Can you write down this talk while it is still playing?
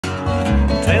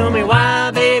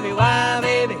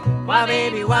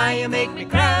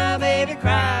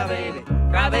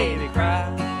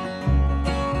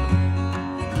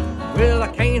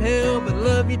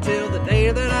till the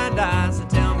day that I die. So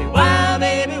tell me why,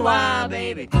 baby, why,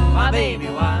 baby, why, baby,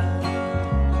 why?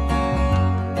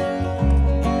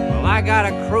 Well, I got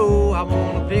a crow I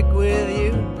wanna pick with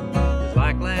you, just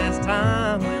like last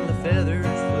time when the feathers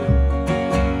flew.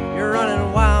 You're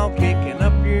running wild, kicking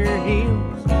up your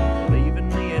heels, leaving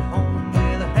me at home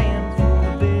with a handful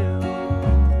of bills.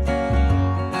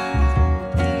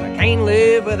 I can't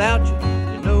live without you,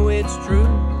 you know it's true.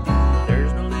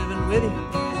 There's no living with you,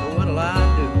 so what'll I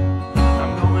do?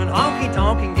 I'm going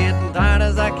honky-tonk and getting tired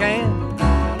as I can.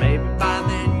 Maybe by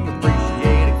then you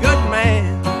appreciate a good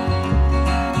man.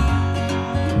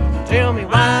 Tell me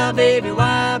why, baby,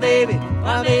 why, baby,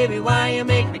 why, baby, why you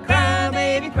make me cry,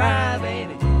 baby, cry,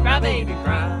 baby, cry, baby,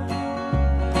 cry.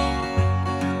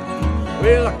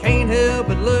 Well, I can't help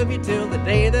but love you till the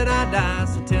day that I die.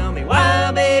 So tell me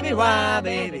why, baby, why,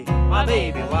 baby, why,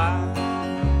 baby, why?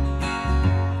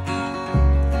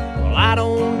 Well, I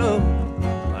don't know,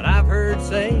 but I've heard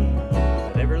say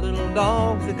that every little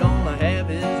dog's gonna have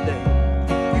his day.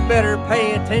 You better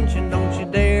pay attention, don't you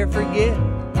dare forget,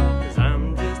 'cause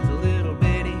I'm just a little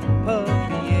bitty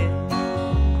puppy yet.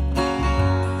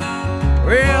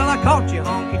 Well, I caught you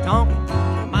honky-tonkin'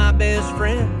 with my best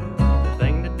friend. The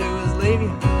thing to do is leave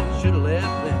you, should've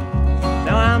left then.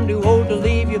 Now I'm too old to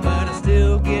leave you, but I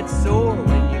still get sore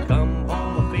when you come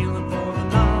home a feeling for the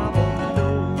knob on the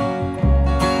door.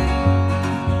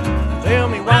 Tell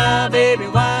me why, baby,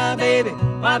 why, baby,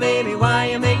 why, baby, why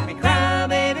you make me cry,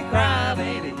 baby, cry,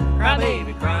 baby, cry,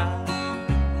 baby, cry.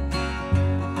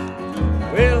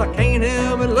 Well, I can't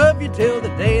help but love you till the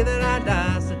day that I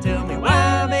die. So tell me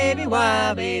why, baby,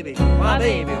 why, baby, why,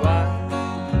 baby, why?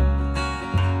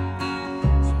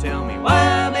 So tell me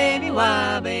why, baby,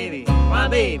 why, baby, why,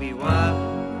 baby, why?